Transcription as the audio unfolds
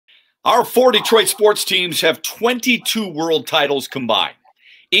Our four Detroit sports teams have 22 world titles combined.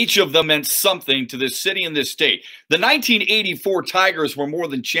 Each of them meant something to this city and this state. The 1984 Tigers were more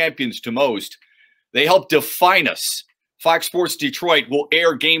than champions to most. They helped define us. Fox Sports Detroit will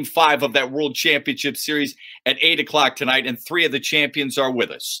air Game 5 of that World Championship Series at 8 o'clock tonight, and 3 of the champions are with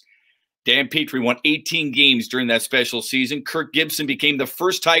us. Dan Petry won 18 games during that special season. Kirk Gibson became the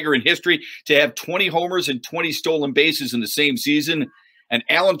first Tiger in history to have 20 homers and 20 stolen bases in the same season. And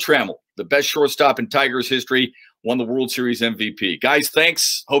Alan Trammell, the best shortstop in Tigers history, won the World Series MVP. Guys,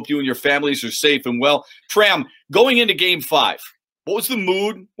 thanks. Hope you and your families are safe and well. Tram, going into Game 5, what was the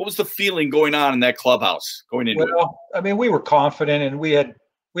mood? What was the feeling going on in that clubhouse going into it? I mean, we were confident, and we had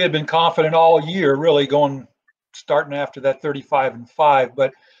been confident all year, really starting after that 35-5.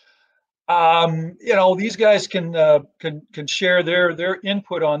 But you know, these guys can share their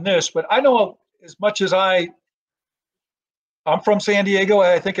input on this. But I know as much as I'm from San Diego.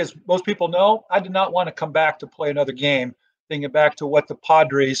 I think, as most people know, I did not want to come back to play another game, thinking back to what the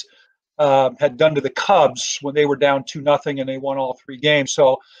Padres had done to the Cubs when they were down 2-0 and they won all 3 games.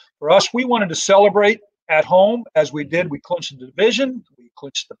 So for us, we wanted to celebrate at home, as we did. We clinched the division, we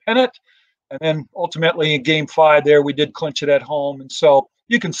clinched the pennant, and then ultimately in Game 5 there, we did clinch it at home. And so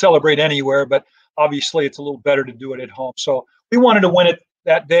you can celebrate anywhere, but obviously it's a little better to do it at home. So we wanted to win it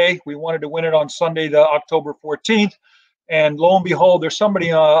that day. We wanted to win it on Sunday, the October 14th. And lo and behold, there's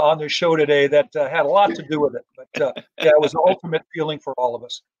somebody on their show today that had a lot to do with it. But yeah, it was the ultimate feeling for all of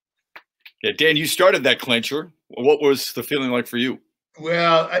us. Yeah, Dan, you started that clincher. What was the feeling like for you?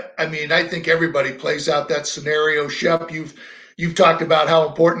 Well, I mean, I think everybody plays out that scenario. Shep, you've talked about how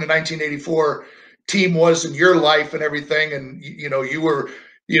important the 1984 team was in your life and everything, and you were,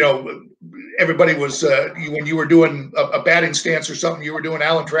 everybody was when you were doing a batting stance or something, you were doing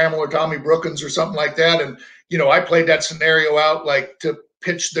Alan Trammell or Tommy Brookins or something like that, and I played that scenario out like to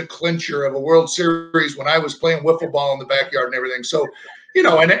pitch the clincher of a World Series when I was playing wiffle ball in the backyard and everything. So,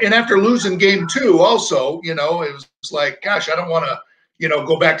 and after losing Game 2, also, it was like, gosh, I don't want to,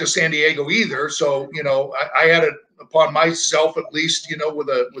 go back to San Diego either. So, I had it upon myself, at least, with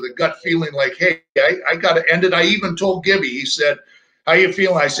a gut feeling like, hey, I got to end it. I even told Gibby, he said, how you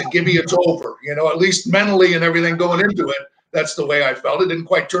feeling? I said, Gibby, it's over, at least mentally and everything going into it. That's the way I felt. It didn't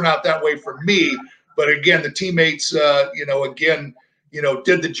quite turn out that way for me. But again, the teammates,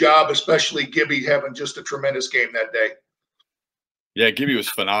 did the job, especially Gibby having just a tremendous game that day. Yeah, Gibby was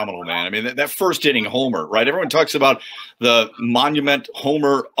phenomenal, man. I mean, that first inning homer, right? Everyone talks about the monument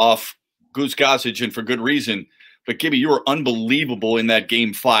homer off Goose Gossage, and for good reason. But Gibby, you were unbelievable in that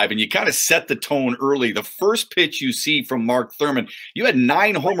Game 5, and you kind of set the tone early. The first pitch you see from Mark Thurman, you had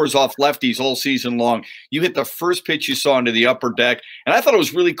 9 homers off lefties all season long. You hit the first pitch you saw into the upper deck, and I thought it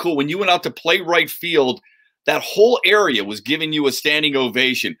was really cool. When you went out to play right field, that whole area was giving you a standing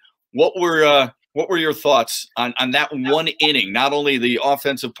ovation. What were your thoughts on that one inning, not only the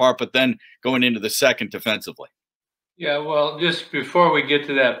offensive part, but then going into the second defensively? Yeah, well, just before we get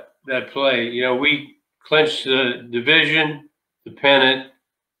to that play, we clinched the division, the pennant,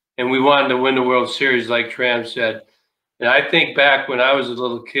 and we wanted to win the World Series, like Tram said. And I think back when I was a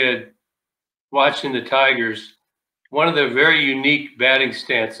little kid watching the Tigers, one of the very unique batting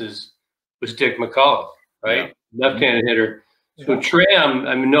stances was Dick McCullough, right? Yeah. Left-handed hitter. So Tram,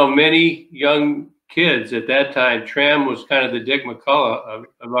 I know many young kids at that time, Tram was kind of the Dick McCullough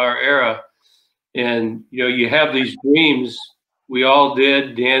of our era. And, you have these dreams. We all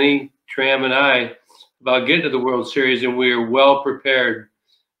did, Danny, Tram, and I, about getting to the World Series, and we were well prepared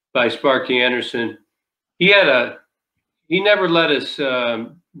by Sparky Anderson. He never let us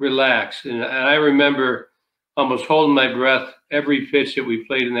relax. And I remember almost holding my breath every pitch that we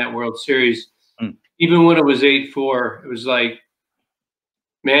played in that World Series. Even when it was 8-4, it was like,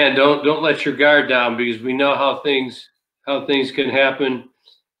 man, don't let your guard down, because we know how things can happen.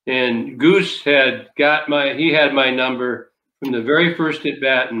 And Goose had my number from the very first at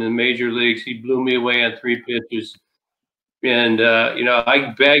bat in the major leagues. He blew me away on 3 pitches, and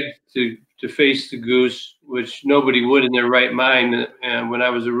I begged to face the Goose, which nobody would in their right mind. And when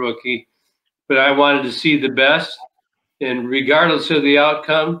I was a rookie, but I wanted to see the best, and regardless of the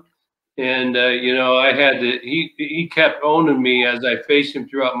outcome. And, I had to, he kept owning me as I faced him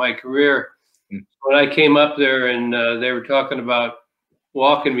throughout my career. When I came up there and they were talking about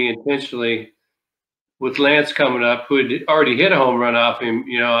walking me intentionally with Lance coming up, who had already hit a home run off him,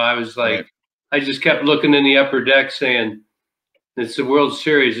 I was like, right. I just kept looking in the upper deck saying, it's the World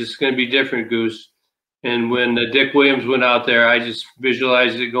Series. It's going to be different, Goose. And when Dick Williams went out there, I just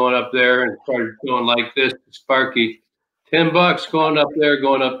visualized it going up there and started going like this to Sparky. $10 going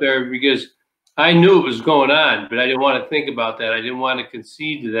up there, because I knew it was going on, but I didn't want to think about that. I didn't want to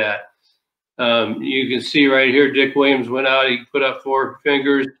concede to that. You can see right here, Dick Williams went out. He put up 4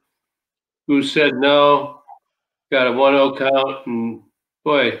 fingers. Who said no? Got a 1-0 count. And,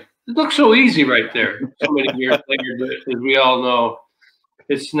 boy, it looks so easy right there. So many years later, but as we all know,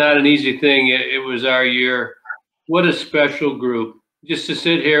 it's not an easy thing. It was our year. What a special group. Just to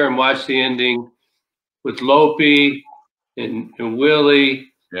sit here and watch the ending with Lopey and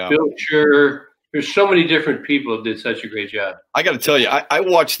Willie, Bill Scher. There's so many different people that did such a great job. I got to tell you, I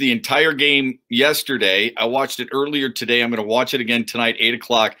watched the entire game yesterday. I watched it earlier today. I'm going to watch it again tonight, 8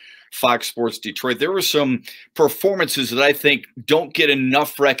 o'clock, Fox Sports Detroit. There were some performances that I think don't get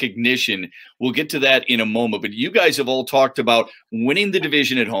enough recognition. We'll get to that in a moment. But you guys have all talked about winning the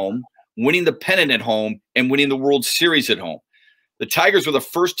division at home, winning the pennant at home, and winning the World Series at home. The Tigers were the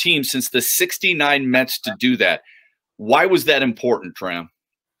first team since the '69 Mets to do that. Why was that important, Tram?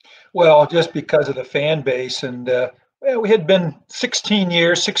 Well, just because of the fan base. And we had been 16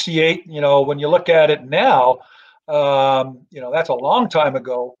 years, 68. When you look at it now, that's a long time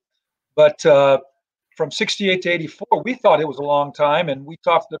ago. But from 68 to 84, we thought it was a long time. And we've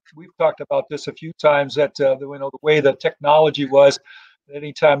talked about this a few times, that the way the technology was,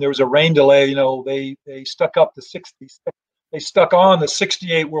 anytime there was a rain delay, they stuck up the 60s. They stuck on the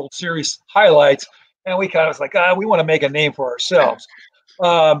 68 World Series highlights. And we kind of was like, we want to make a name for ourselves.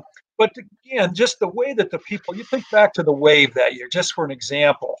 But again, just the way that the people, you think back to the Wave that year, just for an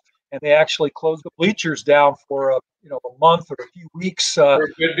example, and they actually closed the bleachers down for a month or a few weeks.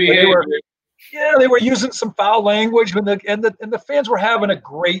 They were using some foul language, and the fans were having a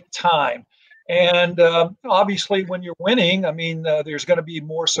great time. And obviously, when you're winning, there's going to be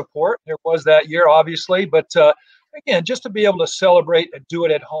more support. There was that year, obviously, but again, just to be able to celebrate and do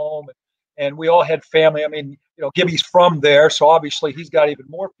it at home. And we all had family. Gibby's from there, so obviously he's got even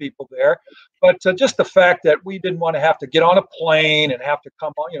more people there. But just the fact that we didn't want to have to get on a plane and have to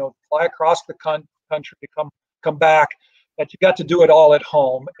come on, fly across the country to come back, that you got to do it all at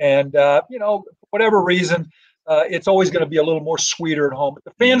home. And, for whatever reason, it's always going to be a little more sweeter at home. But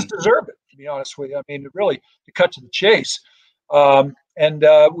the fans deserve it, to be honest with you. Really, to cut to the chase. And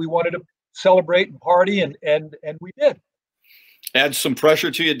we wanted to celebrate and party, and we did. Add some pressure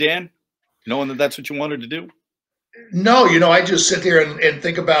to you, Dan, knowing that that's what you wanted to do? No, I just sit there and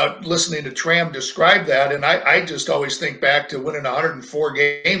think about listening to Tram describe that. And I just always think back to winning 104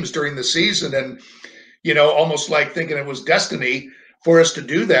 games during the season, and, almost like thinking it was destiny for us to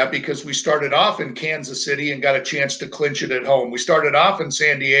do that, because we started off in Kansas City and got a chance to clinch it at home. We started off in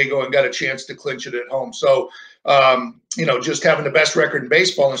San Diego and got a chance to clinch it at home. So, just having the best record in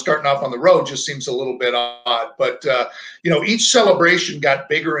baseball and starting off on the road just seems a little bit odd. But, each celebration got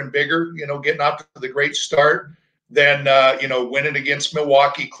bigger and bigger, getting off to the great start. Then, winning against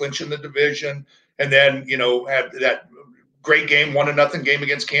Milwaukee, clinching the division, and then, had that great game, 1-0 game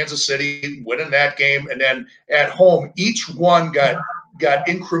against Kansas City, winning that game. And then at home, each one got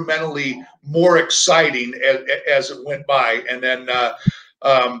incrementally more exciting as it went by. And then,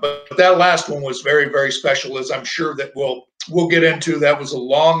 but that last one was very, very special, as I'm sure that we'll get into. That was a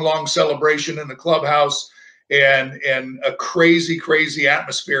long, long celebration in the clubhouse, and a crazy, crazy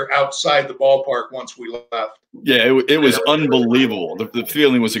atmosphere outside the ballpark once we left. Yeah, it was unbelievable. The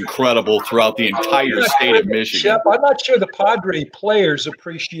feeling was incredible throughout the entire state of Michigan. Shep, I'm not sure the Padre players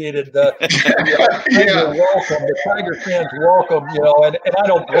appreciated the Tiger welcome, the Tiger fans welcome, and I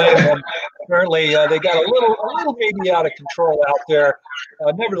don't blame them. Apparently, they got a little maybe out of control out there.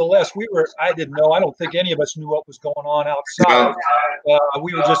 Nevertheless, I didn't know. I don't think any of us knew what was going on outside.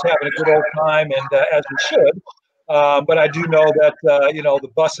 We were just having a good old time, and as we should. But I do know that the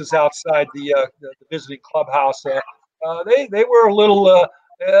buses outside the visiting clubhouse, they were a little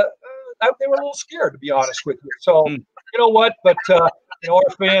scared, to be honest with you. So you know what? But our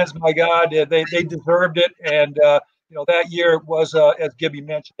fans, my God, they deserved it. And that year was, as Gibby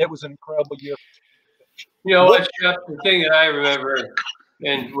mentioned, it was an incredible year. What, Jeff? The thing that I remember,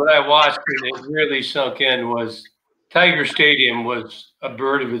 and when I watched it, it really sunk in, was Tiger Stadium was a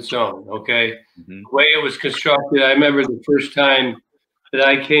bird of its own, okay? The way it was constructed, I remember the first time that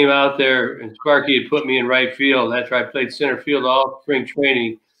I came out there and Sparky had put me in right field after I played center field all spring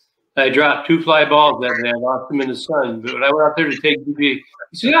training. I dropped 2 fly balls that day. I lost them in the sun. But when I went out there to take DB,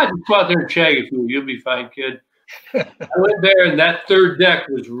 he said, just go out there and shag a few. You'll be fine, kid. I went there, and that third deck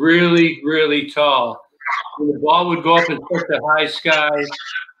was really, really tall. And the ball would go up in such a high sky. And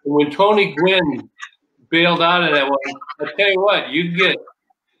when Tony Gwynn bailed out of that one, I tell you what, you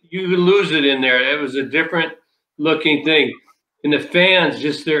could lose it in there. It was a different looking thing. And the fans,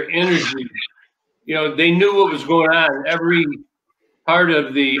 just their energy, they knew what was going on. Every part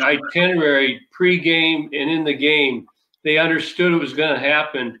of the itinerary pre-game and in the game. They understood it was going to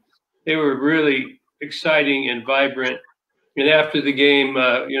happen. They were really exciting and vibrant. And after the game,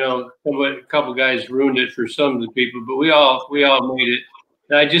 you know, a couple guys ruined it for some of the people, but we all made it.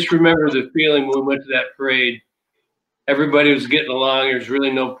 And I just remember the feeling when we went to that parade. Everybody was getting along. There's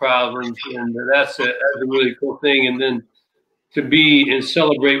really no problems, and that's a really cool thing. And then to be and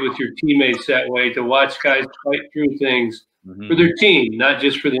celebrate with your teammates that way, to watch guys fight through things for their team, not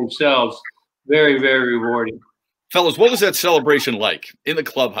just for themselves, very, very rewarding. Fellas, what was that celebration like in the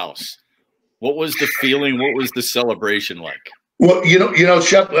clubhouse? What was the feeling? What was the celebration like? Well, you know,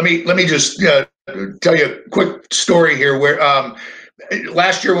 Shep, let me just tell you a quick story here. Where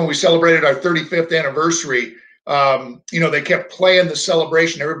last year when we celebrated our 35th anniversary, you know, they kept playing the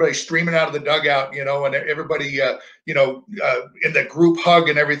celebration. Everybody streaming out of the dugout, you know, and everybody, you know, in the group hug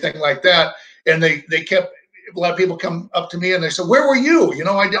and everything like that. And they kept. A lot of people come up to me and they said, "Where were you? You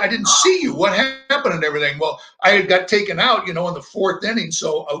know, I didn't see you. What happened and everything?" Well, I had got taken out, you know, in the 4th inning,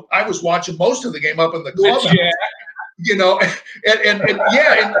 so I was watching most of the game up in the clubhouse. You know, and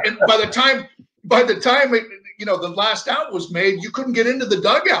yeah, and by the time you know, the last out was made, you couldn't get into the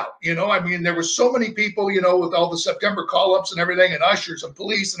dugout. You know, I mean, there were so many people, you know, with all the September call-ups and everything, and ushers and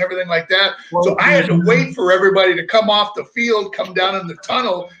police and everything like that. So I had to wait for everybody to come off the field, come down in the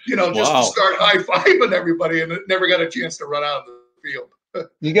tunnel, you know, just to start high-fiving everybody, and never got a chance to run out of the field.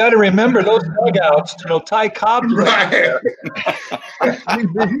 You got to remember those dugouts. You know, Ty Cobb. Right.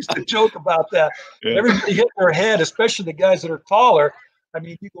 We used to joke about that. Yeah. Everybody hit their head, especially the guys that are taller. I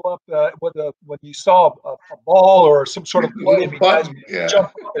mean, you go up when you saw a ball or some sort of play, guys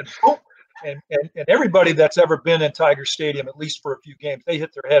jump up and boom, and everybody that's ever been in Tiger Stadium, at least for a few games, they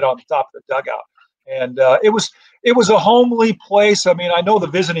hit their head on the top of the dugout. And it was a homely place. I mean, I know the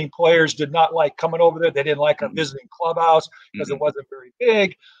visiting players did not like coming over there. They didn't like our visiting clubhouse because it wasn't very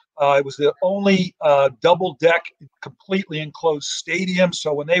big. It was the only double-deck, completely enclosed stadium.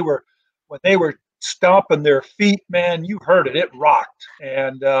 So when they were stomping their feet, man, you heard it. It rocked.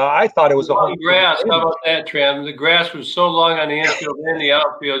 And I thought it was a whole grass. How about that, Tram? The grass was so long on the infield and the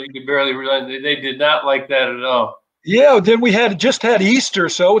outfield, you could barely run. They did not like that at all. Yeah, then we just had Easter,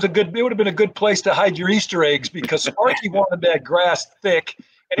 so it would have been a good place to hide your Easter eggs because Sparky wanted that grass thick,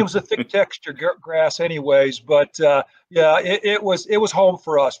 and it was a thick texture grass anyways. But yeah, it was home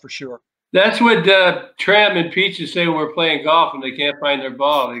for us for sure. That's what Tram and Peaches say when we're playing golf and they can't find their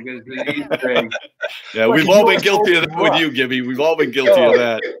ball because the Easter eggs. Yeah, we've all been guilty of that with you, Gibby. We've all been guilty of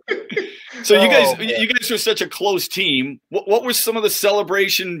that. So you guys are such a close team. What were some of the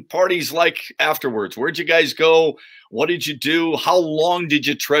celebration parties like afterwards? Where'd you guys go? What did you do? How long did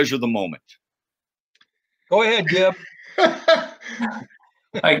you treasure the moment? Go ahead, Gib.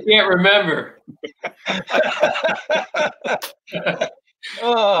 I can't remember.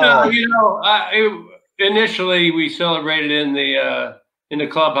 No, you know, initially we celebrated in the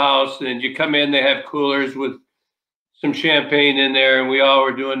clubhouse, and you come in, they have coolers with some champagne in there, and we all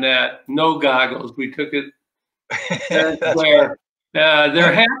were doing that. No goggles. We took it where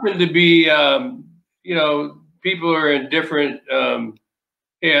there happened to be, you know, people are in different,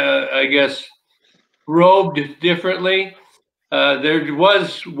 I guess, robed differently. There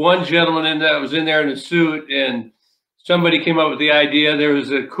was one gentleman that was in there in a suit, and somebody came up with the idea. There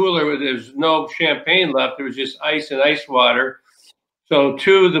was a cooler where there was no champagne left. There was just ice and ice water. So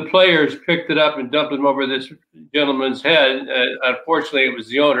 2 of the players picked it up and dumped them over this gentleman's head. Unfortunately, it was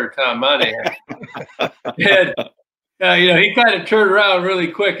the owner, Tom Monahan. And, you know, he kind of turned around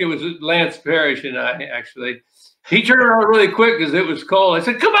really quick. It was Lance Parrish and I, actually. He turned around really quick because it was cold. I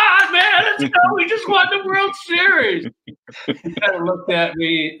said, "Come on, man, let's go. We just won the World Series." He kind of looked at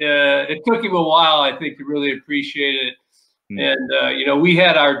me. It took him a while, I think, to really appreciate it. And, you know, we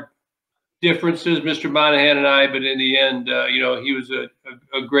had our differences, Mr. Monahan and I, but in the end, you know, he was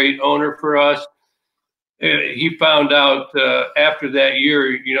a great owner for us. He found out after that year,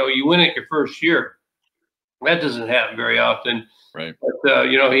 you know, you win it your first year. That doesn't happen very often. Right. But,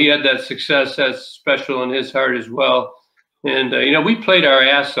 you know, he had that success that's special in his heart as well. And, you know, we played our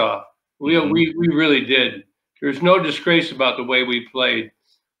ass off. We really did. There's no disgrace about the way we played.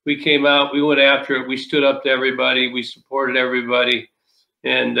 We came out, we went after it. We stood up to everybody. We supported everybody.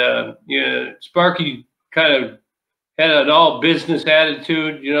 And, you know, Sparky kind of had an all business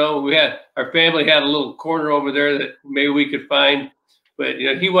attitude. You know, our family had a little corner over there that maybe we could find, but,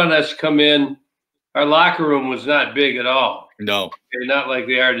 you know, he wanted us to come in. Our locker room was not big at all. No. Okay, not like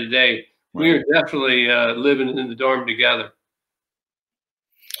they are today. Right. We are definitely living in the dorm together.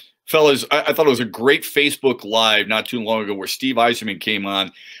 Fellas, I thought it was a great Facebook Live not too long ago where Steve Yzerman came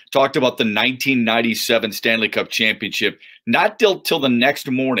on, talked about the 1997 Stanley Cup championship. Not till the next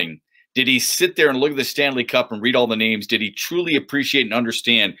morning did he sit there and look at the Stanley Cup and read all the names. Did he truly appreciate and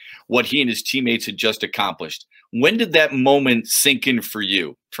understand what he and his teammates had just accomplished? When did that moment sink in for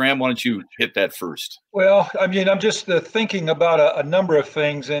you? Tram, why don't you hit that first? Well, I mean, I'm just thinking about a number of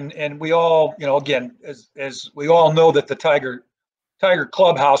things, and we all, you know, again, as we all know that the Tiger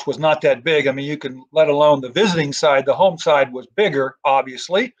clubhouse was not that big. I mean, you can, let alone the visiting side, the home side was bigger,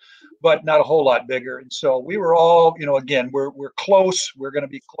 obviously, but not a whole lot bigger. And so we were all, you know, again, we're close. We're going to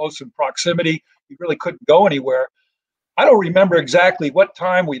be close in proximity. We really couldn't go anywhere. I don't remember exactly what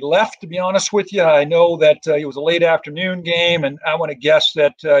time we left, to be honest with you. I know that it was a late afternoon game, and I want to guess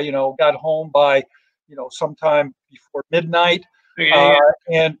that, you know, got home by, you know, sometime before midnight.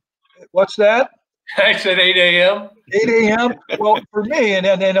 And what's that? I said 8 a.m. 8 a.m. Well, for me, and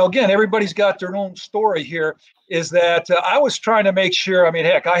again, everybody's got their own story here, is that I was trying to make sure, I mean,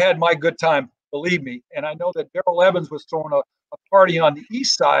 heck, I had my good time, believe me. And I know that Darrell Evans was throwing a party on the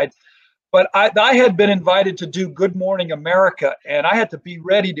east side. But I had been invited to do Good Morning America, and I had to be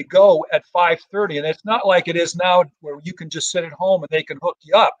ready to go at 5:30. And it's not like it is now where you can just sit at home and they can hook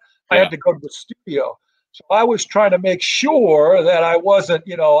you up. Yeah. I had to go to the studio. So I was trying to make sure that I wasn't,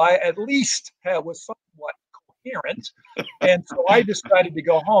 you know, I at least was somewhat coherent. And so I decided to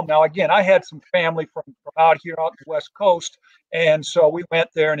go home. Now, again, I had some family from out here out the West Coast. And so we went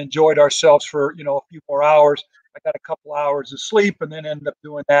there and enjoyed ourselves for, you know, a few more hours. I got a couple hours of sleep and then ended up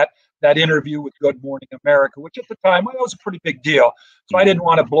doing that interview with Good Morning America, which at the time, well, that was a pretty big deal. So I didn't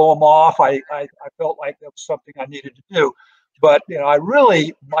want to blow them off. I felt like that was something I needed to do. But, you know, I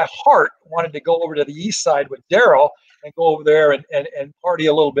really, my heart wanted to go over to the east side with Darrell and go over there and party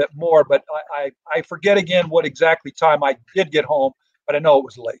a little bit more. But I forget again what exactly time I did get home, but I know it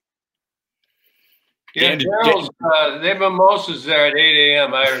was late. Yeah, Darrell's, they have mimosas there at 8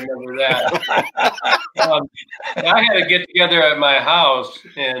 a.m. I remember that. I had to get together at my house,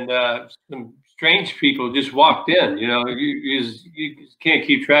 and some strange people just walked in. You know, you can't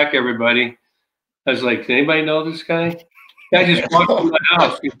keep track of everybody. I was like, does anybody know this guy? I just walked through my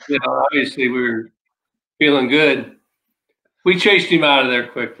house. You know, obviously, we were feeling good. We chased him out of there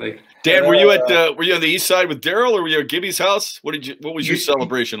quickly. Dan, were you on the east side with Darrell, or were you at Gibby's house? What was your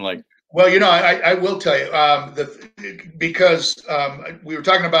celebration like? Well, you know, I will tell you, because we were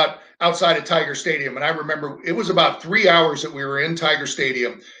talking about outside of Tiger Stadium, and I remember it was about 3 hours that we were in Tiger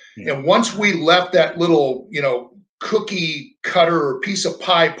Stadium. Yeah. And once we left that little, you know, cookie cutter or piece of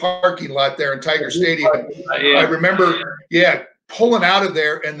pie parking lot there in Tiger Stadium, I remember, pulling out of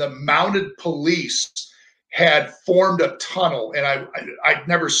there, and the mounted police had formed a tunnel, and I'd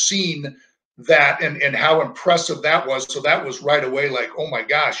never seen that and how impressive that was. So that was right away like, oh my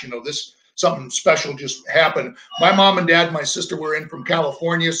gosh, you know, this something special just happened. My mom and dad, my sister were in from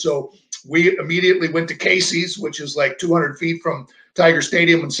California. So we immediately went to Casey's, which is like 200 feet from Tiger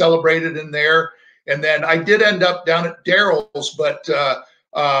Stadium, and celebrated in there. And then I did end up down at Darrell's, but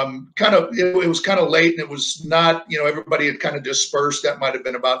it was kind of late, and it was not, you know, everybody had kind of dispersed. That might have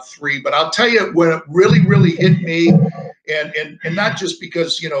been about 3. But I'll tell you when it really, really hit me, and not just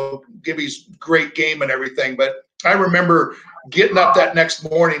because, you know, Gibby's great game and everything, but I remember getting up that next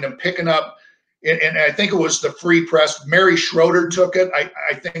morning and picking up, and I think it was the Free Press. Mary Schroeder took it.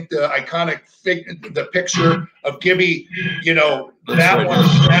 I think the iconic the picture of Gibby, you know, that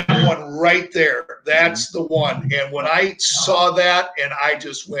one right there, that's the one. And when I saw that, and I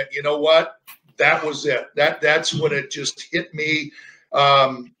just went, you know what, that was it. That's when it just hit me.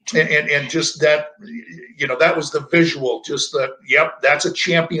 And just that, you know, that was the visual, just the, yep, that's a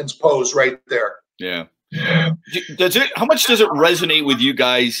champion's pose right there. Yeah. How much does it resonate with you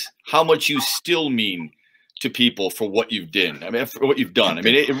guys? How much you still mean to people for what you've done? I mean, for what you've done. I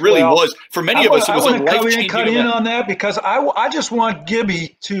mean, it really was for many of us. It was a life-changing cut in on that, because I just want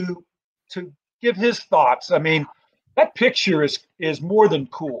Gibby to give his thoughts. I mean, that picture is more than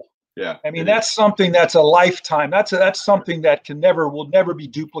cool. Yeah. I mean, that's something that's a lifetime. That's something that will never be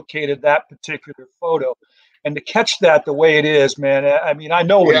duplicated, that particular photo. And to catch that the way it is, man, I mean, I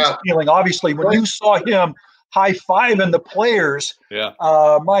know what he's feeling. Obviously, when you saw him high-fiving the players,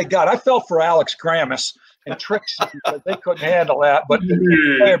 my God, I felt for Alex Grammas and Trixie, because they couldn't handle that. But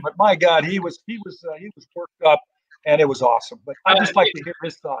my God, he was worked up, and it was awesome. But I'd just like to hear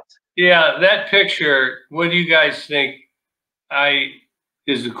his thoughts. Yeah, that picture, what do you guys think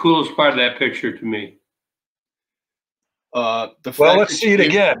is the coolest part of that picture to me? Let's see it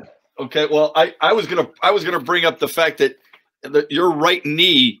again. Okay, well, I was gonna bring up the fact that your right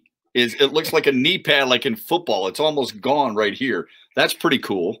knee it looks like a knee pad, like in football. It's almost gone right here. That's pretty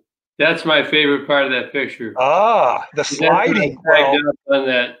cool. That's my favorite part of that picture. Ah, the sliding. On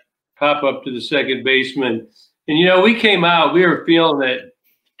that pop up to the second baseman. And, you know, we came out, we were feeling it,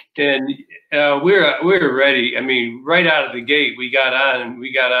 and we were ready. I mean, right out of the gate, we got on,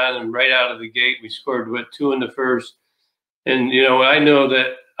 and right out of the gate, we scored, 2 in the first. And, you know, I know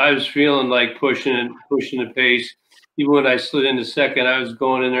that I was feeling like pushing the pace. Even when I slid into second, I was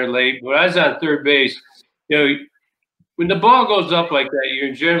going in there late. But I was on third base. You know, when the ball goes up like that,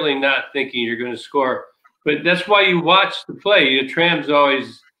 you're generally not thinking you're going to score. But that's why you watch the play. You know, Tram's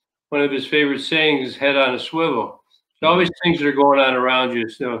always, one of his favorite sayings is head on a swivel. There's always things that are going on around you.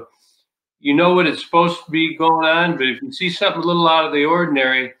 So you know what it's supposed to be going on, but if you see something a little out of the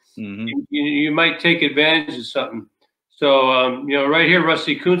ordinary, you might take advantage of something. So, you know, right here,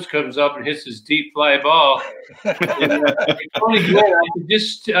 Rusty Kuntz comes up and hits his deep fly ball. And,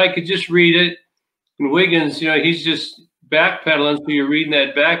 I could just read it. And Wiggins, you know, he's just backpedaling, so you're reading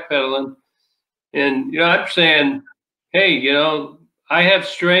that backpedaling. And, you know, I'm saying, hey, you know, I have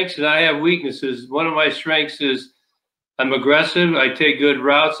strengths and I have weaknesses. One of my strengths is I'm aggressive. I take good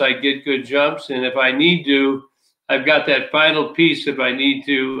routes. I get good jumps. And if I need to, I've got that final piece if I need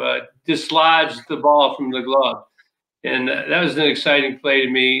to dislodge the ball from the glove. And that was an exciting play to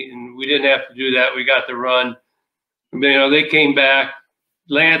me. And we didn't have to do that. We got the run. But, you know, they came back.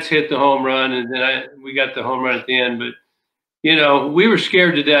 Lance hit the home run, and then we got the home run at the end. But, you know, we were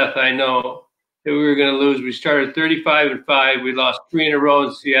scared to death, I know, that we were going to lose. We started 35-5. We lost 3 in a row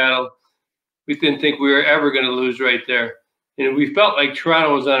in Seattle. We didn't think we were ever going to lose right there. And we felt like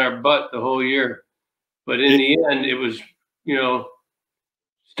Toronto was on our butt the whole year. But in the end, it was, you know,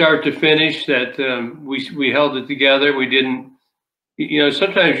 start to finish that we held it together. We didn't, you know,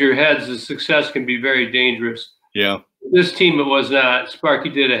 sometimes your heads of success can be very dangerous. Yeah. This team, it was not. Sparky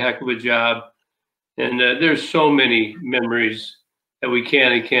did a heck of a job. And there's so many memories that we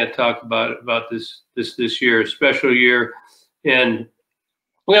can and can't talk about this year, a special year. And,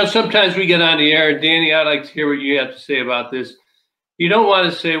 well, sometimes we get on the air, and Danny, I'd like to hear what you have to say about this. You don't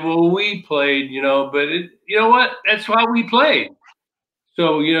want to say, well, we played, you know, but you know what? That's how we played.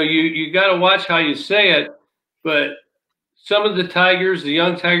 So, you know, you got to watch how you say it. But some of the Tigers, the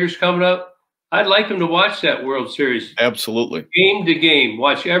young Tigers coming up, I'd like them to watch that World Series. Absolutely. Game to game.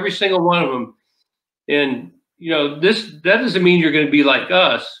 Watch every single one of them. And, you know, that doesn't mean you're going to be like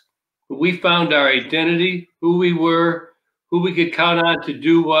us. But we found our identity, who we were, who we could count on to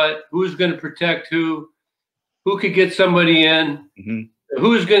do what, who's going to protect who could get somebody in,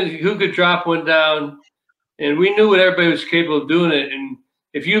 who could drop one down. And we knew what everybody was capable of doing it. And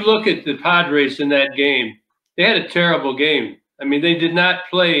if you look at the Padres in that game, they had a terrible game. I mean, they did not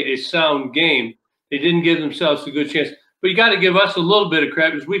play a sound game. They didn't give themselves a good chance. But you got to give us a little bit of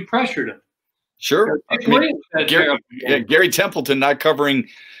credit because we pressured them. Sure. I mean, Gary Templeton not covering,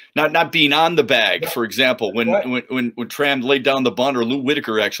 not being on the bag, for example, when Tram laid down the bunt, or Lou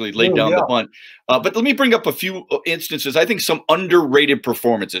Whitaker actually laid down the bunt. But let me bring up a few instances. I think some underrated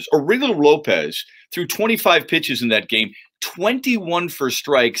performances. Aurelio Lopez threw 25 pitches in that game, 21 for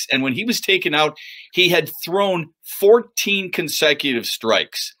strikes. And when he was taken out, he had thrown 14 consecutive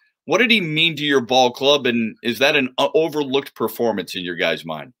strikes. What did he mean to your ball club? And is that an overlooked performance in your guys'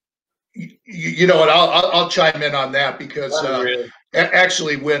 mind? You know what? I'll chime in on that because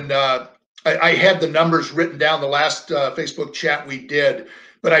actually, when I had the numbers written down the last Facebook chat we did,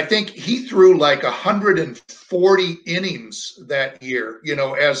 but I think he threw like 140 innings that year. You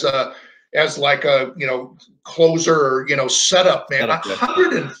know, as like a, you know, closer or, you know, setup man.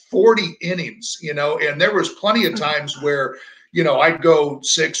 140 innings. You know, and there was plenty of times where, you know, I'd go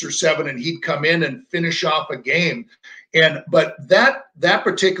 6 or 7 and he'd come in and finish off a game. But that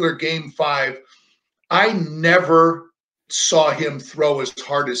particular game 5, I never saw him throw as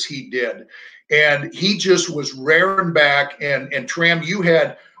hard as he did. And he just was raring back. And Tram, you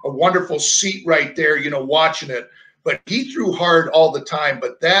had a wonderful seat right there, you know, watching it. But he threw hard all the time.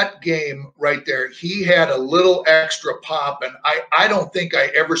 But that game right there, he had a little extra pop. And I don't think I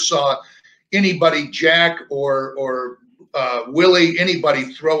ever saw anybody, Jack or Willie,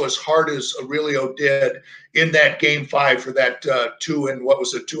 anybody throw as hard as Aurelio did in that game 5 for that 2 and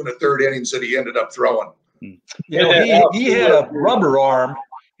 2 innings that he ended up throwing. You know, he had a rubber arm.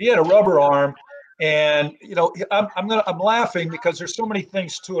 He had a rubber arm, and you know, I'm laughing because there's so many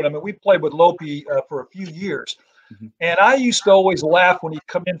things to it. I mean, we played with Lopi for a few years, and I used to always laugh when he'd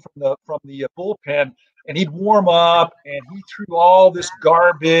come in from the bullpen. And he'd warm up, and he threw all this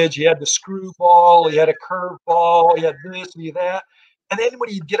garbage. He had the screwball, he had a curveball, he had this, he had that. And then when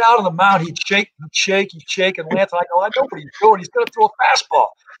he'd get out on the mound, he'd shake, and Lance, I go, I know what he's doing. He's going to throw a fastball.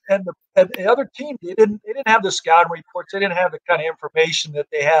 And the other team, they didn't have the scouting reports. They didn't have the kind of information that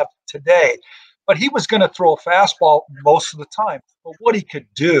they have today. But he was going to throw a fastball most of the time. But what he could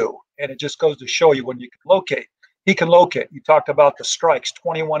do, and it just goes to show you when you can locate. He can locate. You talked about the strikes,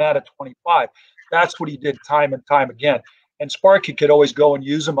 21 out of 25. That's what he did time and time again. And Sparky could always go and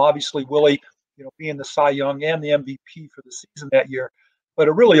use him. Obviously, Willie, being the Cy Young and the MVP for the season that year. But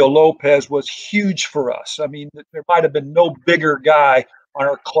Aurelio Lopez was huge for us. I mean, there might have been no bigger guy on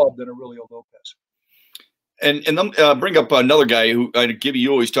our club than Aurelio Lopez. And then bring up another guy who, Gibby,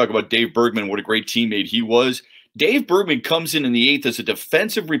 you always talk about Dave Bergman, what a great teammate he was. Dave Bergman comes in the 8th as a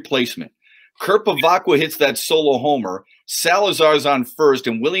defensive replacement. Kurt Pavakwa hits that solo homer. Salazar's on first,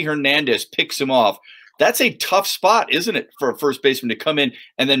 and Willie Hernandez picks him off. That's a tough spot, isn't it, for a first baseman to come in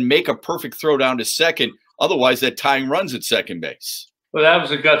and then make a perfect throw down to second? Otherwise, that tying runs at second base. Well, that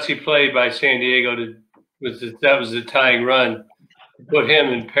was a gutsy play by San Diego. That was the tying run to put him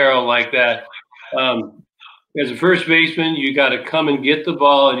in peril like that. As a first baseman, you got to come and get the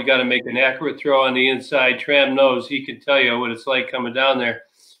ball, and you got to make an accurate throw on the inside. Tram knows, he can tell you what it's like coming down there.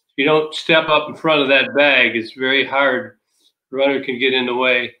 If you don't step up in front of that bag, it's very hard. The runner can get in the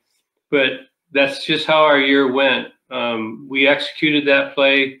way. But that's just how our year went. We executed that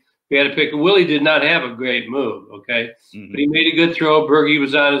play. We had to pick. Willie did not have a great move, okay? But he made a good throw. Bergie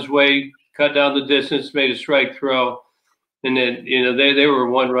was on his way, cut down the distance, made a strike throw. And then, they were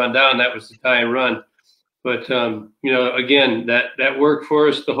one run down. That was the tying run. But, again, that worked for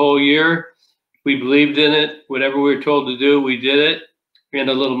us the whole year. We believed in it. Whatever we were told to do, we did it, and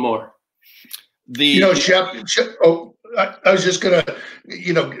a little more. Shep, I was just going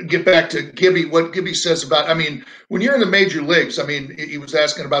to, get back to Gibby, what Gibby says about, when you're in the major leagues, he was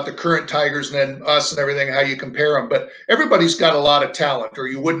asking about the current Tigers and then us and everything, how you compare them. But everybody's got a lot of talent, or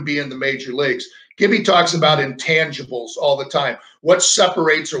you wouldn't be in the major leagues. Gibby talks about intangibles all the time. What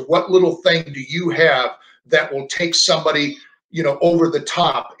separates, or what little thing do you have that will take somebody, over the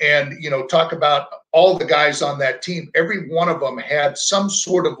top? And, talk about all the guys on that team. Every one of them had some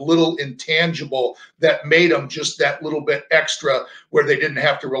sort of little intangible that made them just that little bit extra, where they didn't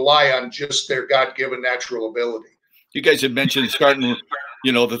have to rely on just their God-given natural ability. You guys had mentioned starting,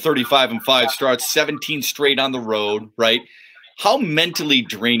 the 35-5 starts, 17 straight on the road, right? How mentally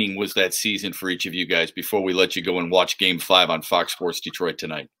draining was that season for each of you guys before we let you go and watch Game 5 on Fox Sports Detroit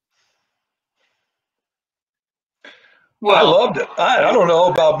tonight? Well, I loved it. I don't know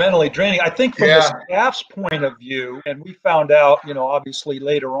about mentally draining. I think from the staff's point of view, and we found out, obviously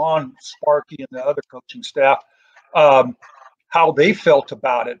later on, Sparky and the other coaching staff, how they felt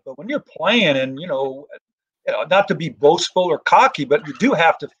about it. But when you're playing, and not to be boastful or cocky, but you do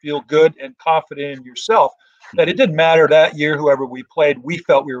have to feel good and confident in yourself. That it didn't matter that year, whoever we played, we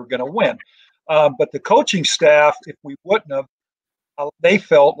felt we were going to win. But the coaching staff, if we wouldn't have, they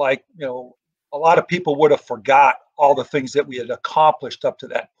felt like a lot of people would have forgot all the things that we had accomplished up to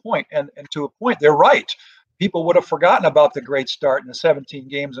that point. And to a point, they're right. People would have forgotten about the great start in the 17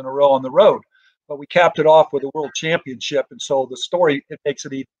 games in a row on the road. But we capped it off with a world championship. And so the story, it makes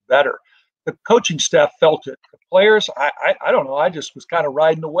it even better. The coaching staff felt it. The players, I don't know. I just was kind of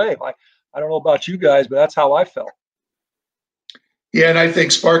riding the wave. I don't know about you guys, but that's how I felt. Yeah, and I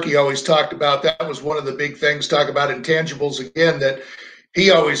think Sparky always talked about, that was one of the big things, talk about intangibles again, that he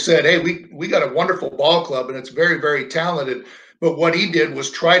always said, hey, we got a wonderful ball club and it's very, very talented. But what he did was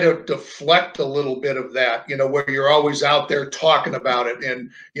try to deflect a little bit of that, where you're always out there talking about it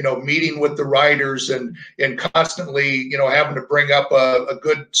and, meeting with the writers and constantly, having to bring up a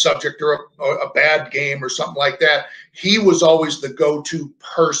good subject or a bad game or something like that. He was always the go-to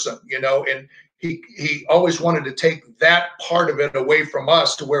person, and he always wanted to take that part of it away from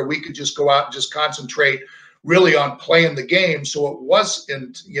us to where we could just go out and just concentrate really on playing the game. So it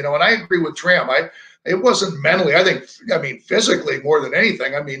wasn't, and I agree with Tram. It wasn't mentally, physically more than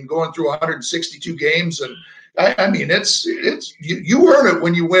anything. Going through 162 games, and it's you earn it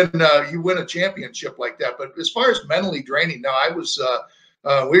when you win a championship like that. But as far as mentally draining, no,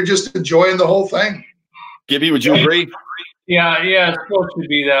 we're just enjoying the whole thing. Gibby, would you agree? Yeah, it's supposed to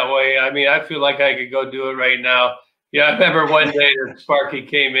be that way. I feel like I could go do it right now. Yeah, I remember one day that Sparky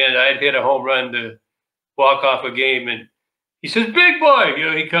came in. I'd hit a home run to walk off a game, and he says, "Big boy,"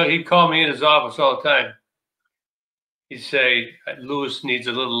 he'd call me in his office all the time. He'd say, "Lewis needs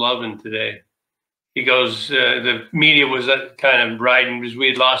a little loving today." He goes, the media was kind of riding because we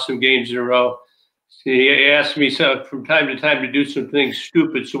had lost some games in a row. So he asked me from time to time to do some things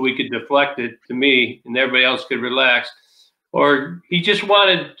stupid so we could deflect it to me and everybody else could relax. Or he just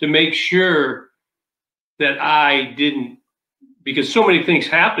wanted to make sure that I didn't because so many things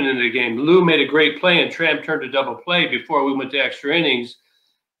happened in the game. Lou made a great play, and Tram turned a double play before we went to extra innings,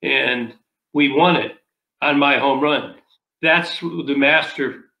 and we won it on my home run. That's the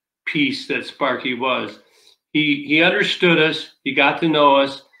masterpiece that Sparky was. He understood us. He got to know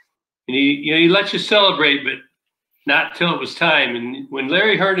us, and he let you celebrate, but not till it was time. And when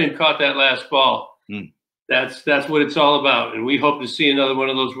Larry Herndon caught that last ball, that's what it's all about. And we hope to see another one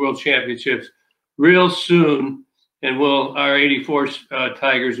of those World Championships real soon. And our 84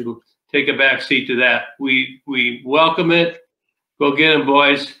 Tigers will take a back seat to that. We welcome it. Go get them,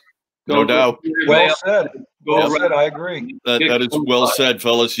 boys. No doubt. Well said. Well said. I agree. That is well said,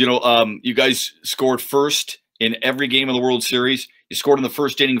 fellas. You know, you guys scored first in every game of the World Series. You scored in the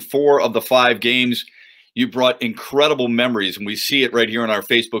first inning 4 of the 5 games. You brought incredible memories, and we see it right here on our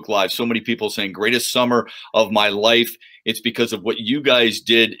Facebook Live. So many people saying, greatest summer of my life. It's because of what you guys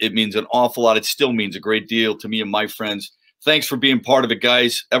did. It means an awful lot. It still means a great deal to me and my friends. Thanks for being part of it,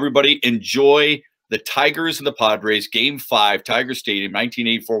 guys. Everybody, enjoy the Tigers and the Padres, Game 5, Tiger Stadium,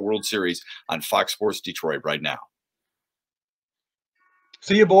 1984 World Series on Fox Sports Detroit right now.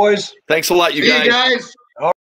 See you, boys. Thanks a lot, you guys. See you guys.